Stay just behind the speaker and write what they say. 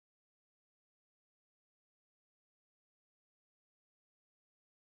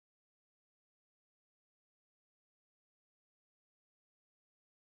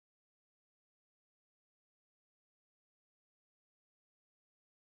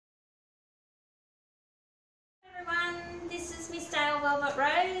Dale Velvet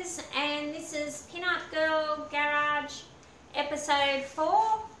Rose, and this is Pin-Up Girl Garage episode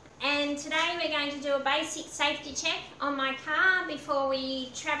 4, and today we're going to do a basic safety check on my car before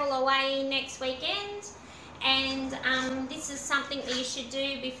we travel away next weekend. And this is something that you should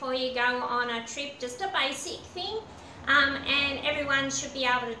do before you go on a trip, just a basic thing, and everyone should be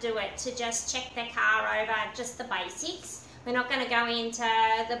able to do it, to just check their car over, just the basics. We're not going to go into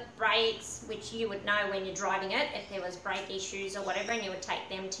the brakes, which you would know when you're driving it, if there was brake issues or whatever, and you would take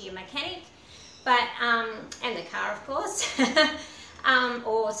them to your mechanic. But, and the car, of course,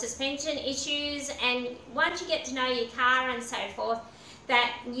 or suspension issues. And once you get to know your car and so forth,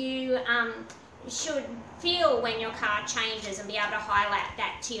 that you should feel when your car changes and be able to highlight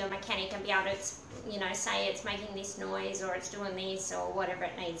that to your mechanic and be able to, you know, say it's making this noise or it's doing this or whatever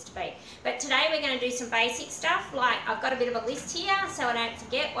it needs to be. But today we're going to do some basic stuff, like I've got a bit of a list here so I don't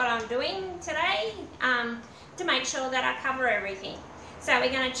forget what I'm doing today, to make sure that I cover everything. So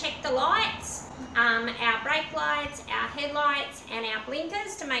we're going to check the lights, our brake lights, our headlights and our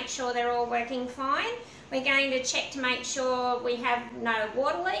blinkers to make sure they're all working fine. We're going to check to make sure we have no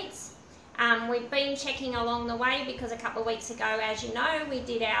water leaks. We've been checking along the way because a couple of weeks ago, as you know, we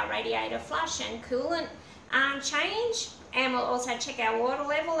did our radiator flush and coolant change, and we'll also check our water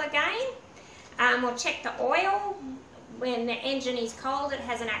level again. We'll check the oil. When the engine is cold, it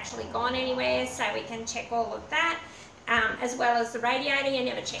hasn't actually gone anywhere, so we can check all of that, as well as the radiator. You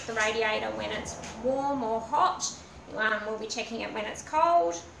never check the radiator when it's warm or hot. We'll be checking it when it's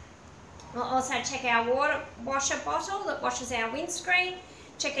cold. We'll also check our water washer bottle that washes our windscreen.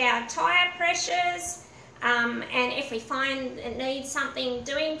 Check our tyre pressures, and if we find it needs something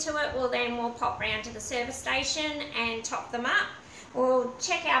doing to it, well then we'll pop round to the service station and top them up. We'll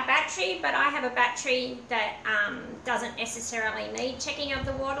check our battery, but I have a battery that doesn't necessarily need checking of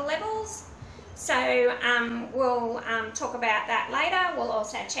the water levels. So we'll talk about that later. We'll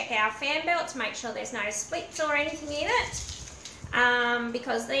also check our fan belt to make sure there's no splits or anything in it.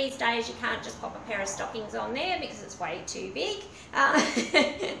 Because these days you can't just pop a pair of stockings on there because it's way too big.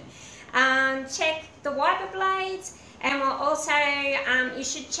 Check the wiper blades, and we'll also, you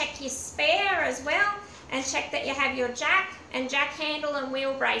should check your spare as well, and check that you have your jack and jack handle and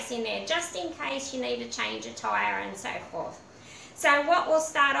wheel brace in there, just in case you need to change a tyre and so forth. So what we'll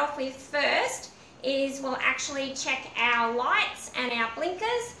start off with first is we'll actually check our lights and our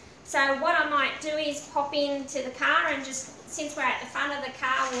blinkers. So what I might do is pop into the car and just, since we're at the front of the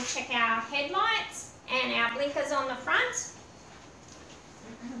car, we'll check our headlights and our blinkers on the front.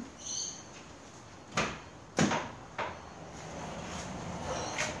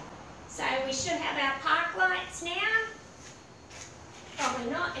 So we should have our park lights now. Probably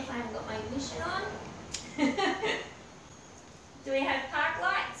not if I haven't got my ignition on. Do we have park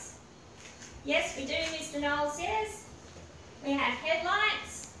lights? Yes, we do, Mr. Noel says. We have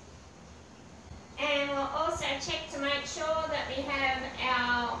headlights. And we'll also check to make sure that we have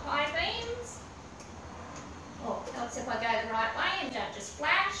our high beams. Oh, helps if I go the right way and don't just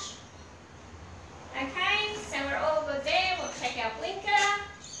flash. Okay, so we're all good there. We'll check our blinker.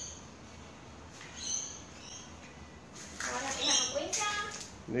 Why don't we have a blinker?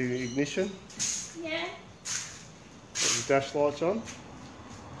 Need ignition? Yeah. Got the dash lights on?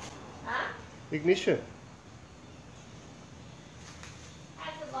 Huh? Ignition.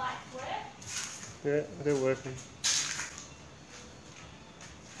 How do the lights work? Yeah, they're working.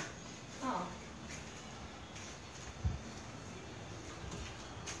 Oh.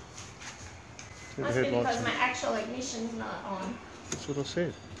 Must be because my actual ignition's not on. That's what I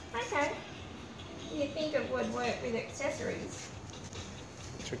said. Okay. You'd think it would work with accessories.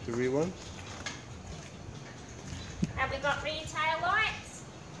 Check the rear one. Have we got rear tail lights?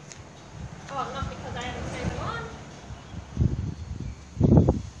 Oh, not because I haven't turned them on.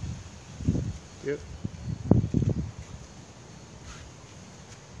 Yep.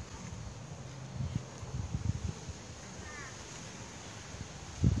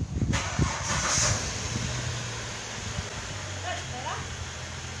 That's better.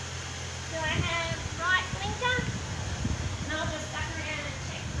 Do I have right blinker? And I'll just duck around and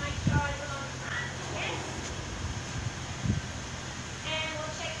check to make sure I put on the front. Yes. And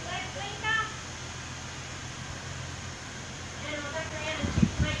we'll check left blinker. And I'll duck around and check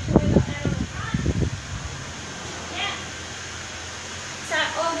to make sure we've got that on the front. Yeah. So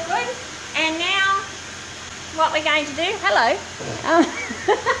all good. And now what we're going to do, hello.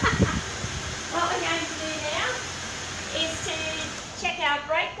 What we're going to do now is to check our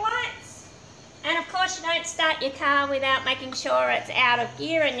brake lights. And of course you don't start your car without making sure it's out of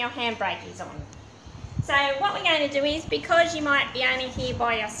gear and your handbrake is on. So what we're going to do is, because you might be only here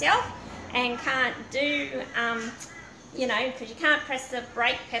by yourself and can't do you know, because you can't press the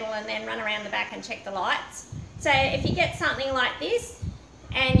brake pedal and then run around the back and check the lights. So if you get something like this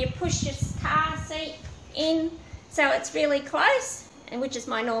and you push your car seat in so it's really close, and which is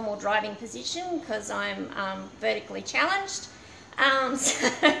my normal driving position because I'm vertically challenged.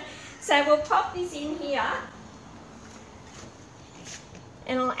 So we'll pop this in here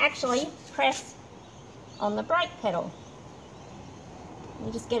and I'll actually press on the brake pedal.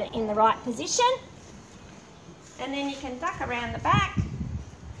 You just get it in the right position and then you can duck around the back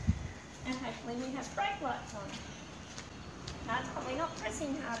and hopefully we have brake lights on. No, it's probably not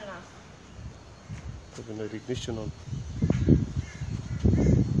pressing hard enough. Probably no ignition on.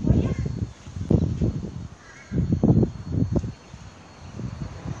 Will you?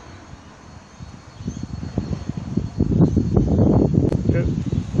 Yep.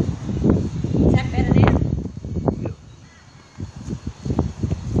 Is that better now? Yep.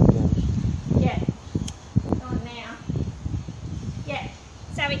 Yeah. On now. Yeah.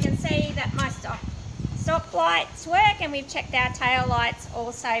 So we can see that my stop lights work, and we've checked our tail lights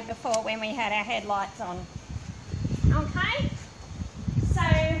also before when we had our headlights on. Okay. So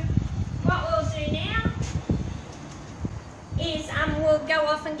what we'll do now is we'll go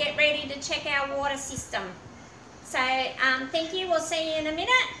off and get ready to check our water system. So thank you. We'll see you in a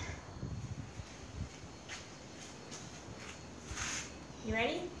minute. You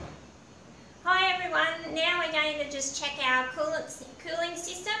ready? Hi everyone, now we're going to just check our cooling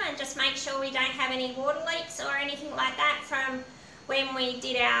system and just make sure we don't have any water leaks or anything like that from when we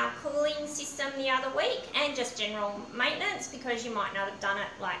did our cooling system the other week, and just general maintenance because you might not have done it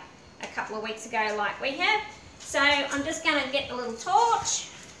like a couple of weeks ago like we have. So I'm just going to get the little torch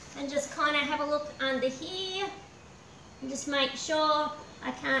and just kind of have a look under here and just make sure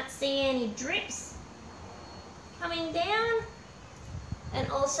I can't see any drips coming down. And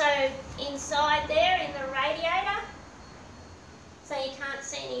also inside there in the radiator, so you can't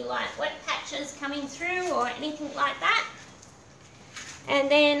see any like wet patches coming through or anything like that. And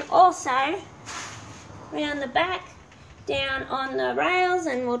then also around the back, down on the rails,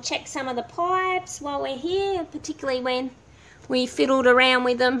 and we'll check some of the pipes while we're here, particularly when we fiddled around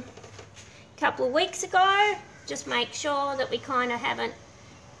with them a couple of weeks ago. Just make sure that we kind of haven't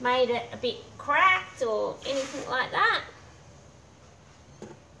made it a bit cracked or anything like that.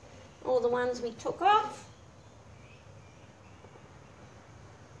 All the ones we took off.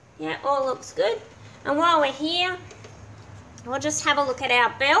 Yeah, all looks good. And while we're here, we'll just have a look at our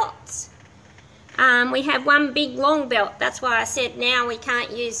belts. We have one big long belt. That's why I said now we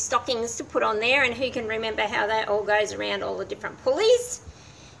can't use stockings to put on there, and who can remember how that all goes around all the different pulleys?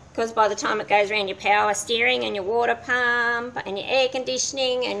 Because by the time it goes around your power steering and your water pump and your air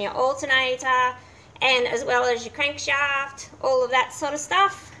conditioning and your alternator, and as well as your crankshaft, all of that sort of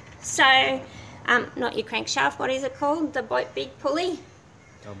stuff. So, not your crankshaft, what is it called? The big pulley?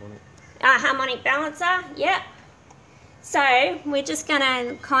 Harmonic balancer, yeah. So, we're just going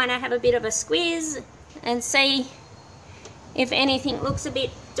to kind of have a bit of a squeeze and see if anything looks a bit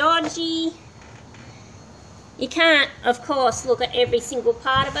dodgy. You can't, of course, look at every single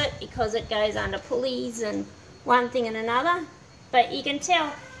part of it because it goes under pulleys and one thing and another. But you can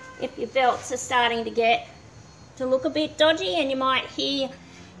tell if your belts are starting to look a bit dodgy, and you might hear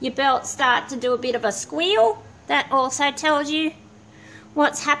your belt start to do a bit of a squeal. That also tells you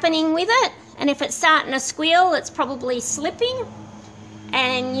what's happening with it. And if it's starting to squeal, it's probably slipping,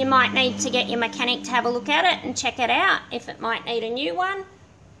 and you might need to get your mechanic to have a look at it and check it out if it might need a new one,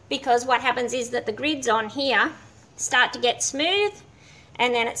 because what happens is that the grids on here start to get smooth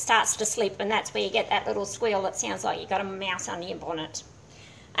and then it starts to slip, and that's where you get that little squeal that sounds like you've got a mouse under your bonnet.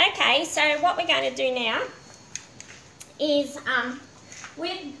 Okay, so what we're going to do now is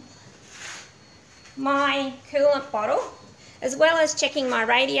with my coolant bottle, as well as checking my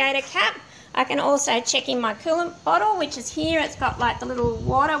radiator cap, I can also check in my coolant bottle, which is here. It's got like the little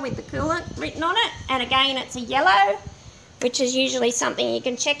water with the coolant written on it, and again it's a yellow, which is usually something you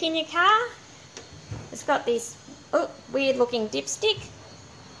can check in your car. It's got this weird looking dipstick,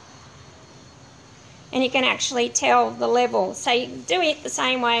 and you can actually tell the level. So you do it the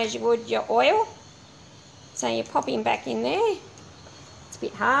same way as you would your oil. So you pop him back in there. It's a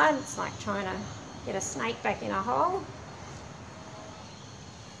bit hard, it's like trying to get a snake back in a hole.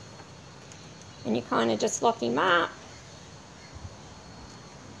 And you kind of just lock him up.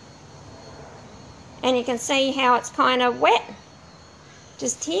 And you can see how it's kind of wet,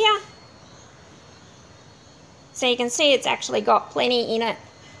 just here. So you can see it's actually got plenty in it,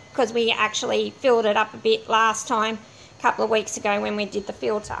 because we actually filled it up a bit last time, a couple of weeks ago when we did the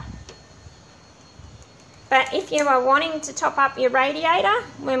filter. But if you are wanting to top up your radiator,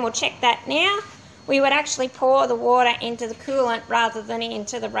 when we'll check that now, we would actually pour the water into the coolant rather than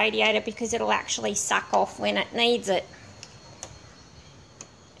into the radiator, because it'll actually suck off when it needs it.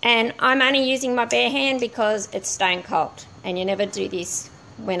 And I'm only using my bare hand because it's stone cold, and you never do this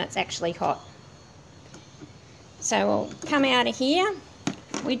when it's actually hot. So we'll come out of here.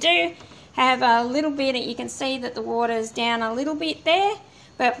 We do have a little bit, you can see that the water's down a little bit there,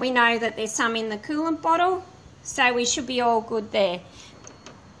 but we know that there's some in the coolant bottle, so we should be all good there.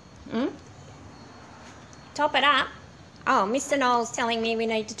 Top it up. Oh, Mr. Noel's telling me we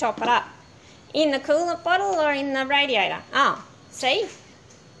need to top it up. In the coolant bottle or in the radiator? Oh, see?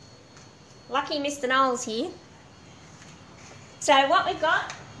 Lucky Mr. Noel's here. So what we've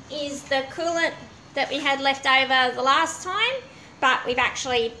got is the coolant that we had left over the last time, but we've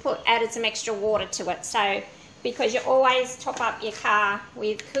actually added some extra water to it. So because you always top up your car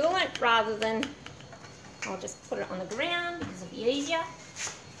with coolant rather than, I'll just put it on the ground because it'll be easier,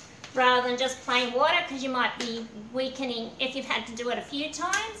 rather than just plain water, because you might be weakening if you've had to do it a few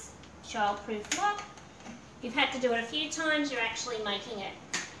times. Child-proof lock. If you've had to do it a few times, you're actually making it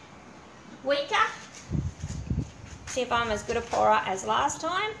weaker. See if I'm as good a pourer as last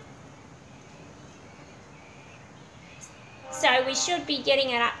time. So we should be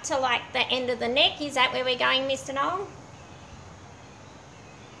getting it up to like the end of the neck. Is that where we're going, Mr. Noel?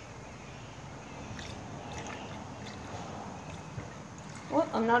 Oh,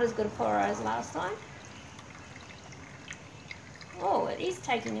 I'm not as good a pourer as last time. Oh, it is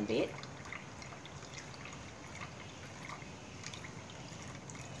taking a bit.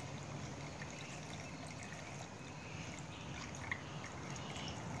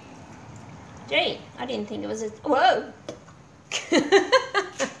 Gee, I didn't think it was as... Whoa!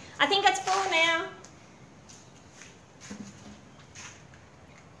 I think it's full now.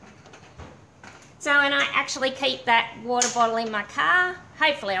 So, and I actually keep that water bottle in my car.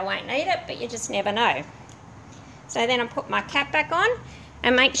 Hopefully I won't need it, but you just never know. So then I put my cap back on,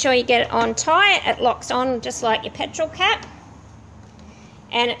 and make sure you get it on tight. It locks on just like your petrol cap.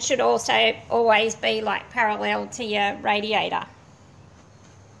 And it should also always be like parallel to your radiator.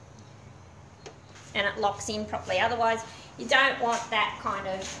 And it locks in properly. Otherwise, you don't want that kind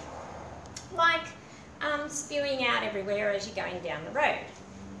of like spewing out everywhere as you're going down the road.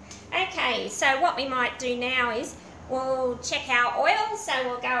 Okay, so what we might do now is we'll check our oil. So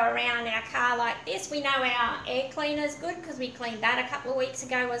we'll go around our car like this. We know our air cleaner's good because we cleaned that a couple of weeks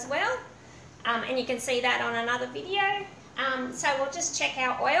ago as well. And you can see that on another video. So we'll just check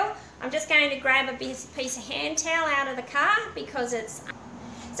our oil. I'm just going to grab a piece of hand towel out of the car because it's...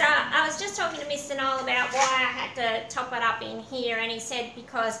 So I was just talking to Mr. Noel about why I had to top it up in here, and he said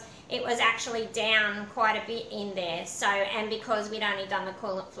because it was actually down quite a bit in there. So, and because we'd only done the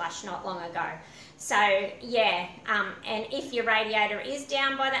coolant flush not long ago. So yeah, and if your radiator is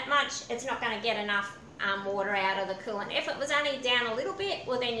down by that much, it's not going to get enough water out of the coolant. If it was only down a little bit,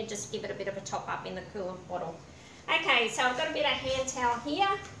 well then you just give it a bit of a top up in the coolant bottle. Okay, so I've got a bit of hand towel here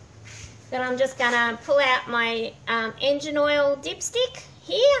that I'm just going to pull out my engine oil dipstick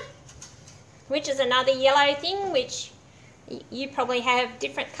here, which is another yellow thing, which you probably have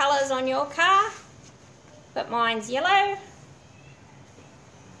different colours on your car, but mine's yellow.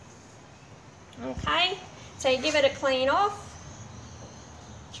 Okay, so you give it a clean off,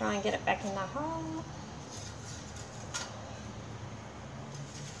 try and get it back in the hole.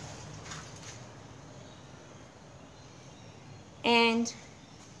 And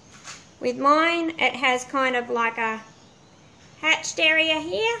with mine, it has kind of like a hatched area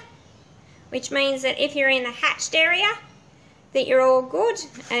here, which means that if you're in the hatched area, that you're all good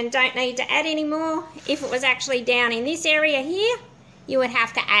and don't need to add any more. If it was actually down in this area here, you would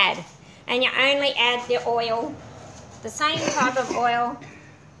have to add. And you only add the oil, the same type of oil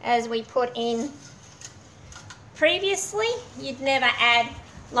as we put in previously. You'd never add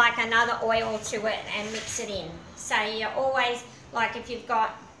like another oil to it and mix it in. So you always, like if you've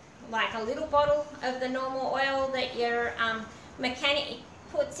got like a little bottle of the normal oil that your mechanic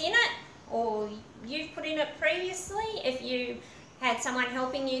puts in it, or you've put in it previously, if you had someone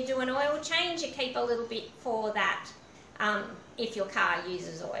helping you do an oil change, you keep a little bit for that if your car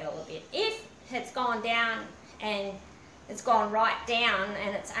uses oil a bit. If it's gone down and it's gone right down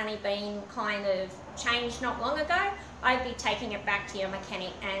and it's only been kind of changed not long ago, I'd be taking it back to your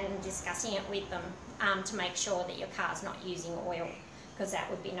mechanic and discussing it with them to make sure that your car's not using oil, because that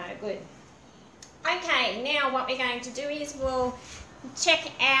would be no good. Okay, now what we're going to do is we'll check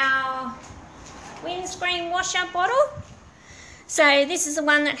our windscreen washer bottle. So this is the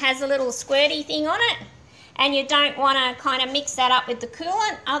one that has a little squirty thing on it, and you don't want to kind of mix that up with the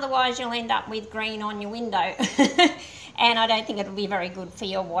coolant, otherwise you'll end up with green on your window. and I don't think it'll be very good for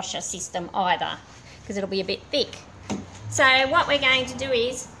your washer system either, because it'll be a bit thick. So what we're going to do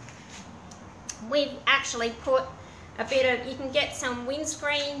is, we've actually put a bit of, you can get some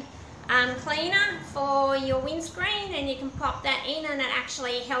windscreen cleaner for your windscreen, and you can pop that in, and it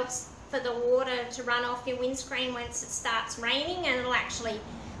actually helps for the water to run off your windscreen once it starts raining, and it'll actually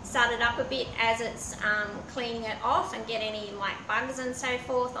start it up a bit as it's cleaning it off and get any like bugs and so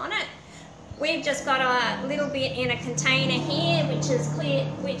forth on it. We've just got a little bit in a container here, which is clear,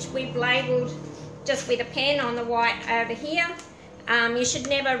 which we've labelled just with a pen on the white over here. You should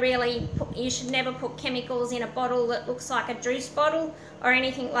never put chemicals in a bottle that looks like a juice bottle or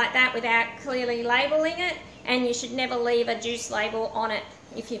anything like that without clearly labelling it, and you should never leave a juice label on it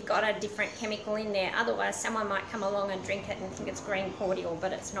if you've got a different chemical in there. Otherwise someone might come along and drink it and think it's green cordial,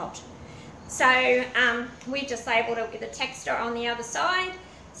 but it's not. So we just labelled it with a texture on the other side.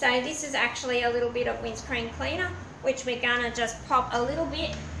 So this is actually a little bit of windscreen cleaner, which we're going to just pop a little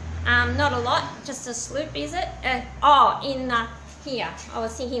bit, not a lot, just a sloop, is it? Here. I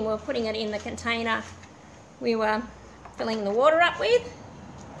was thinking we were putting it in the container we were filling the water up with.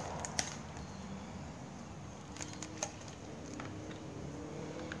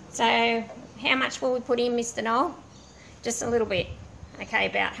 So how much will we put in, Mr. Noel? Just a little bit. Okay,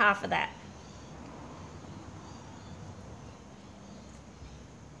 about half of that.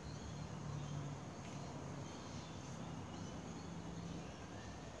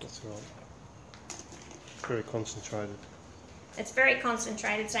 That's right. Very concentrated. It's very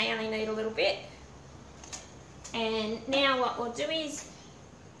concentrated, so you only need a little bit. And now what we'll do is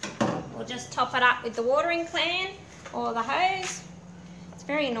we'll just top it up with the watering can or the hose. It's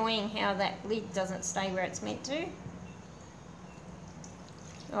very annoying how that lid doesn't stay where it's meant to.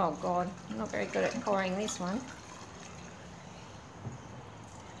 Oh God, I'm not very good at pouring this one.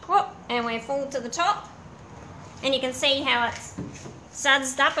 Whoop, and we're full to the top. And you can see how it's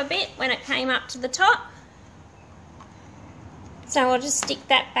sudsed up a bit when it came up to the top. So I'll just stick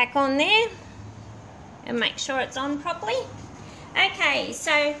that back on there and make sure it's on properly. Okay,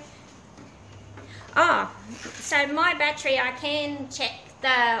 so my battery, I can check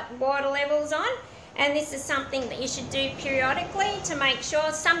the water levels on, and this is something that you should do periodically to make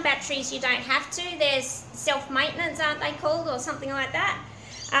sure. Some batteries you don't have to. There's self-maintenance, aren't they called, or something like that.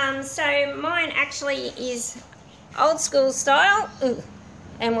 So mine actually is old school style. Ooh,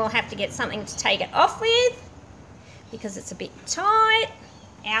 and we'll have to get something to take it off with, because it's a bit tight.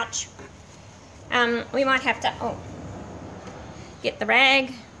 Ouch. We might have to get the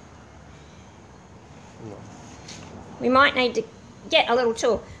rag. No. We might need to get a little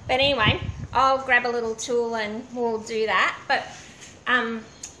tool. But anyway, I'll grab a little tool and we'll do that. But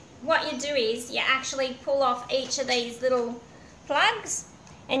what you do is you actually pull off each of these little plugs,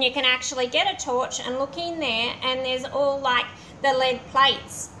 and you can actually get a torch and look in there, and there's all like the lead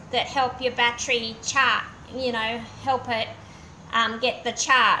plates that help your battery charge, you know, help it get the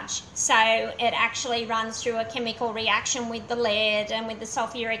charge. So it actually runs through a chemical reaction with the lead and with the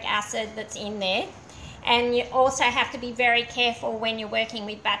sulfuric acid that's in there. And you also have to be very careful when you're working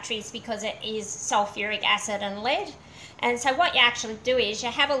with batteries, because it is sulfuric acid and lead. And so what you actually do is you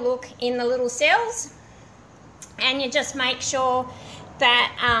have a look in the little cells, and you just make sure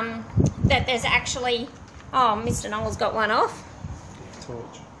that that there's actually, oh, Mr. Noel's got one off.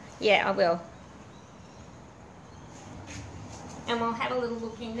 Torch. Yeah, I will. And we'll have a little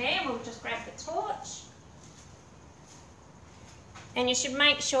look in there. We'll just grab the torch. And you should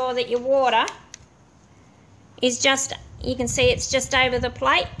make sure that your water is just, you can see it's just over the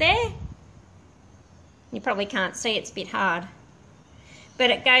plate there. You probably can't see, it's a bit hard. But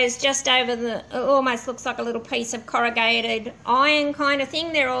it goes just over the, it almost looks like a little piece of corrugated iron kind of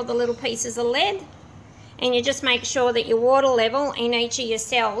thing. They're all the little pieces of lead. And you just make sure that your water level in each of your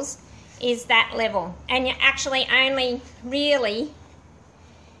cells is that level. And you actually only really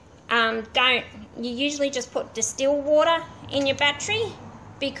you usually just put distilled water in your battery,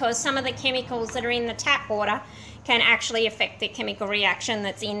 because some of the chemicals that are in the tap water can actually affect the chemical reaction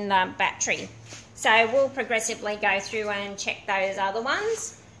that's in the battery. So we'll progressively go through and check those other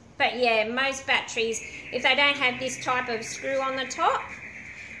ones. But yeah, most batteries, if they don't have this type of screw on the top,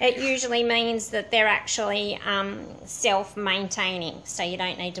 it usually means that they're actually self-maintaining, so you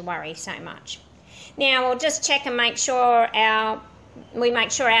don't need to worry so much. Now we'll just check and make sure we make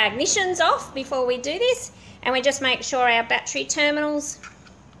sure our ignition's off before we do this, and we just make sure our battery terminals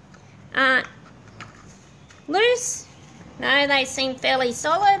aren't loose. No, they seem fairly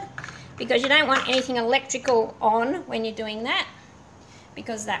solid, because you don't want anything electrical on when you're doing that,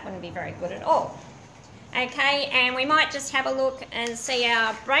 because that wouldn't be very good at all. Okay, and we might just have a look and see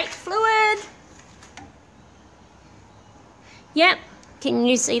our brake fluid. Yep, can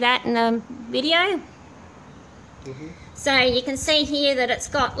you see that in the video? So you can see here that it's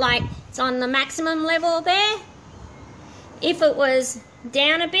got like, it's on the maximum level there. If it was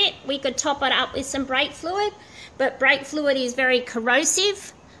down a bit, we could top it up with some brake fluid, but brake fluid is very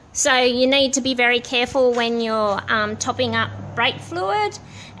corrosive, so you need to be very careful when you're topping up brake fluid,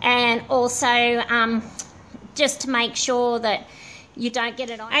 and also just to make sure that you don't get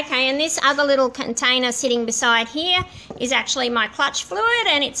it on. Okay, and this other little container sitting beside here is actually my clutch fluid,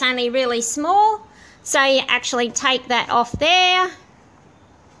 and it's only really small, so you actually take that off there,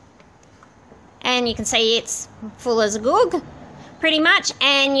 and you can see it's full as a goog pretty much,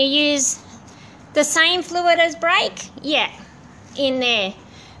 and you use the same fluid as brake, yeah, in there,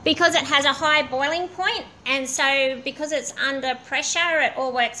 because it has a high boiling point, and so because it's under pressure it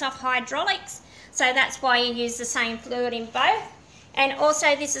all works off hydraulics, so that's why you use the same fluid in both. And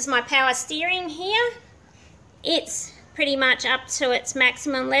also this is my power steering here. It's pretty much up to its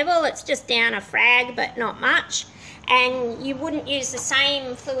maximum level. It's just down a frag, but not much. And you wouldn't use the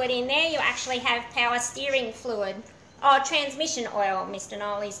same fluid in there. You actually have power steering fluid. Oh, transmission oil, Mr.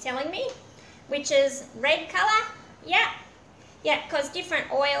 Noel is telling me, which is red colour. Yeah, because different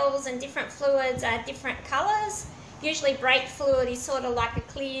oils and different fluids are different colours. Usually brake fluid is sort of like a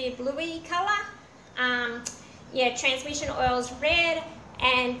clear bluey colour. Yeah, transmission oil is red,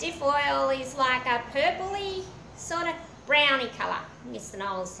 and diff oil is like a purpley, sort of browny colour, Mr.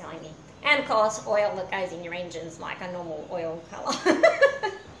 Noel is telling me. And of course, oil that goes in your engine's like a normal oil colour.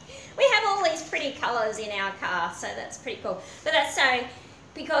 We have all these pretty colours in our car, so that's pretty cool. But that's so,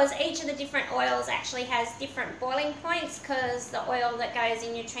 because each of the different oils actually has different boiling points, because the oil that goes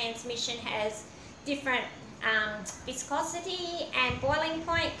in your transmission has different viscosity and boiling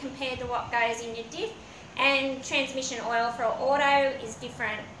point compared to what goes in your diff. And transmission oil for auto is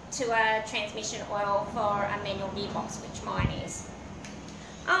different to a transmission oil for a manual gearbox, which mine is.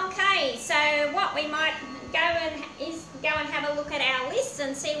 Okay, so what we might go and have a look at our list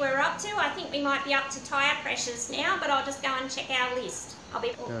and see where we're up to. I think we might be up to tyre pressures now, but I'll just go and check our list. I'll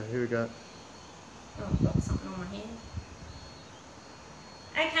be. Oh, here we go. Oh, I've got something on my hand.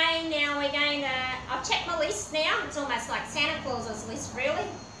 Okay, now we're going to. I've checked my list now. It's almost like Santa Claus's list, really.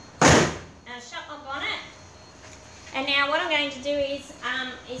 Shut my bonnet, and now what I'm going to do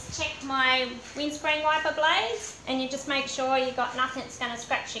is check my windscreen wiper blades, and you just make sure you've got nothing that's going to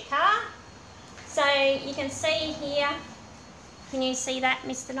scratch your car. So you can see here, can you see that,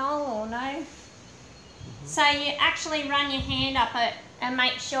 Mr. Noel, or no? So you actually run your hand up it and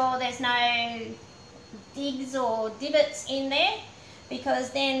make sure there's no digs or divots in there, because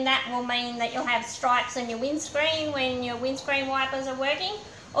then that will mean that you'll have stripes on your windscreen when your windscreen wipers are working.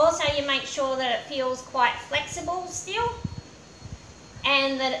 Also, you make sure that it feels quite flexible still,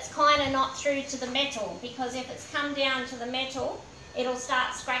 and that it's kind of not through to the metal, because if it's come down to the metal, it'll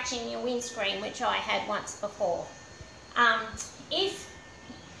start scratching your windscreen, which I had once before. If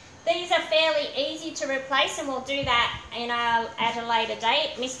these are fairly easy to replace, and we'll do that at a later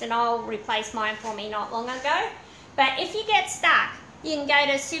date. Mr. Noel replaced mine for me not long ago. But if you get stuck, you can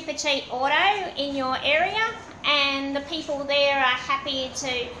go to Super Cheap Auto in your area, and the people there are happy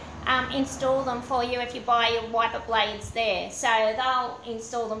to install them for you if you buy your wiper blades there. So they'll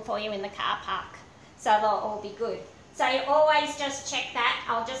install them for you in the car park. So they'll all be good. So you always just check that.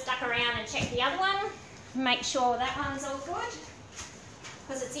 I'll just duck around and check the other one. Make sure that one's all good,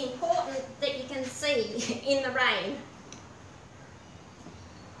 because it's important that you can see in the rain.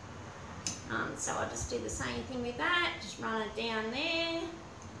 So I'll just do the same thing with that. Just run it down there.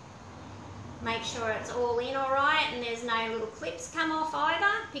 Make sure it's all in all right, and there's no little clips come off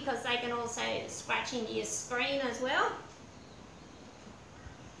either, because they can also scratch into your screen as well.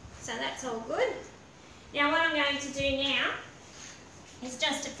 So that's all good. Now what I'm going to do now is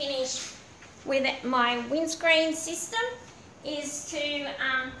just to finish with my windscreen system, is to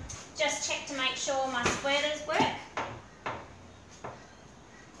just check to make sure my squirters work.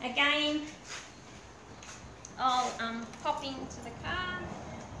 Again, I'll pop into the car.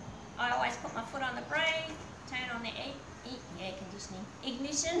 I always put my foot on the brake, turn on the air conditioning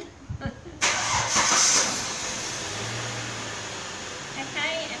ignition.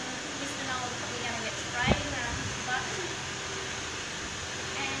 Okay, and Mr. Noel's probably going to get sprayed when I push the button.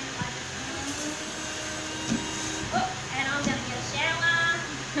 And I just... Oh, and I'm going to get a shower.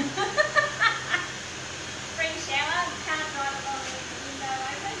 Free shower. Can't drive along with the window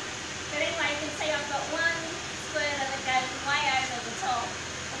open. But anyway, you can see I've got one squirter that goes way over the top.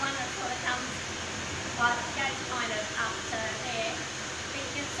 The one that sort of comes, well, it goes kind of up to there. But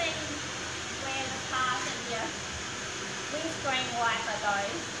you can see where the path of your windscreen wiper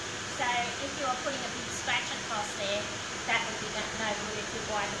goes. So if you're putting a big scratch across there, that would be no good if your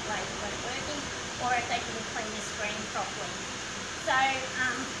wiper blades weren't working, or if they didn't clean the screen properly. So,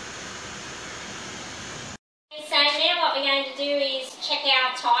 so now what we're going to do is check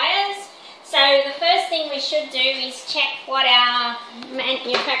our tyres. So the first thing we should do is check what our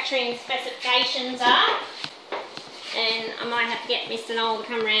manufacturing specifications are. And I might have to get Mr. Noel to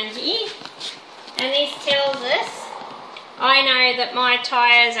come around here. And this tells us, I know that my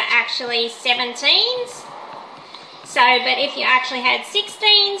tyres are actually 17s. So, but if you actually had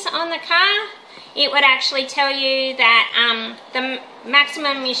 16s on the car, it would actually tell you that the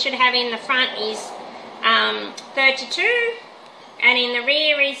maximum you should have in the front is 32, and in the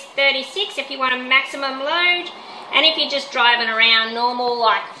rear is 36 if you want a maximum load. And if you're just driving around normal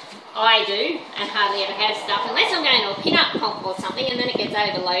like I do, and hardly ever have stuff, unless I'm going to a pin-up comp or something and then it gets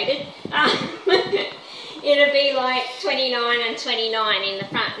overloaded, it'll be like 29 and 29 in the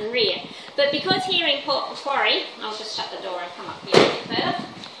front and rear. But because here in Port Macquarie, I'll just shut the door and come up here a bit further.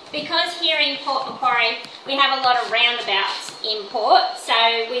 Because here in Port Macquarie we have a lot of roundabouts in Port, so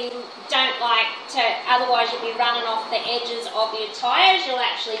we don't like to, otherwise you'll be running off the edges of your tyres. You'll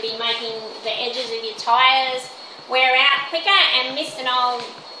actually be making the edges of your tyres wear out quicker. And Mr. Noel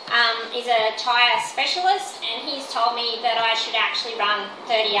is a tyre specialist, and he's told me that I should actually run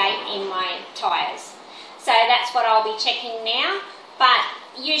 38 in my tyres. So that's what I'll be checking now. But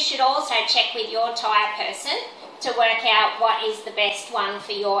you should also check with your tyre person to work out what is the best one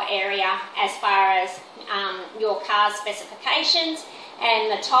for your area as far as your car's specifications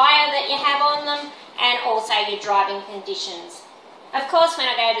and the tyre that you have on them, and also your driving conditions. Of course, when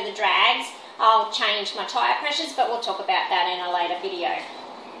I go to the drags, I'll change my tyre pressures, but we'll talk about that in a later video.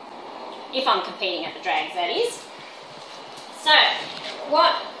 If I'm competing at the drags, that is. So,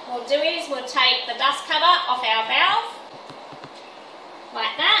 what we'll do is we'll take the dust cover off our valve,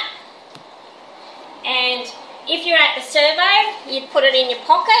 like that. And if you're at the servo, you'd put it in your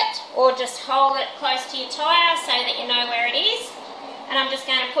pocket or just hold it close to your tyre so that you know where it is. And I'm just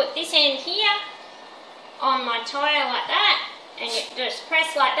going to put this end here on my tyre like that, and you just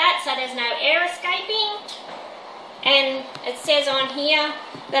press like that so there's no air escaping. And it says on here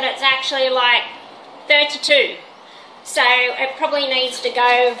that it's actually like 32. So it probably needs to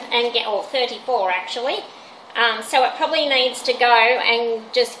go and get, or 34 actually. So it probably needs to go and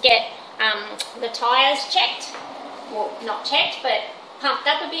just get the tyres checked, well not checked but pumped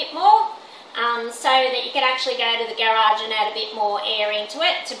up a bit more, so that you can actually go to the garage and add a bit more air into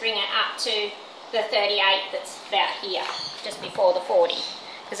it to bring it up to the 38 that's about here, just before the 40,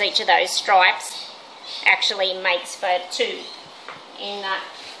 because each of those stripes actually makes for 2 in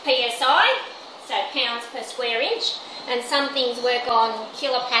PSI, so pounds per square inch. And some things work on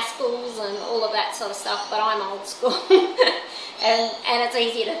kilopascals and all of that sort of stuff, but I'm old school. and it's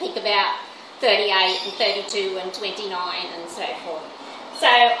easier to think about 38 and 32 and 29 and so forth. So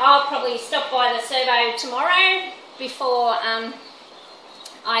I'll probably stop by the servo tomorrow before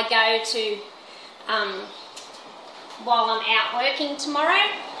I go to, while I'm out working tomorrow.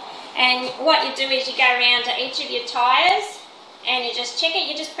 And what you do is you go around to each of your tyres and you just check it.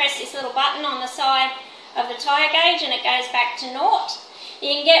 You just press this little button on the side of the tyre gauge and it goes back to 0.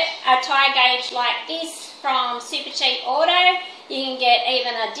 You can get a tyre gauge like this from Super Cheap Auto. You can get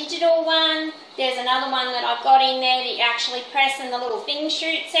even a digital one. There's another one that I've got in there that you actually press and the little thing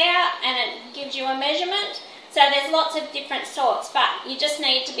shoots out and it gives you a measurement. So there's lots of different sorts, but you just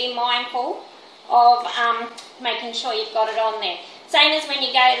need to be mindful of making sure you've got it on there. Same as when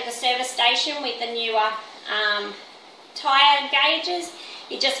you go to the service station with the newer tyre gauges.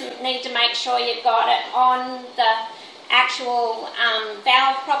 You just need to make sure you've got it on the actual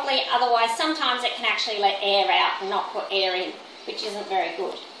valve properly, otherwise sometimes it can actually let air out and not put air in, which isn't very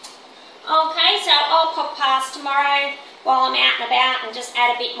good. Okay, so I'll pop past tomorrow while I'm out and about and just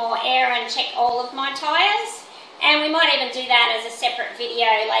add a bit more air and check all of my tyres. And we might even do that as a separate video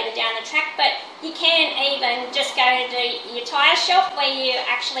later down the track, but you can even just go to your tyre shop where you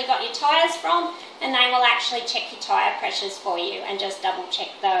actually got your tyres from, and they will actually check your tyre pressures for you and just double check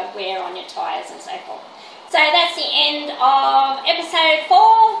the wear on your tyres and so forth. So that's the end of episode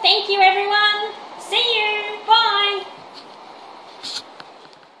 4. Thank you everyone.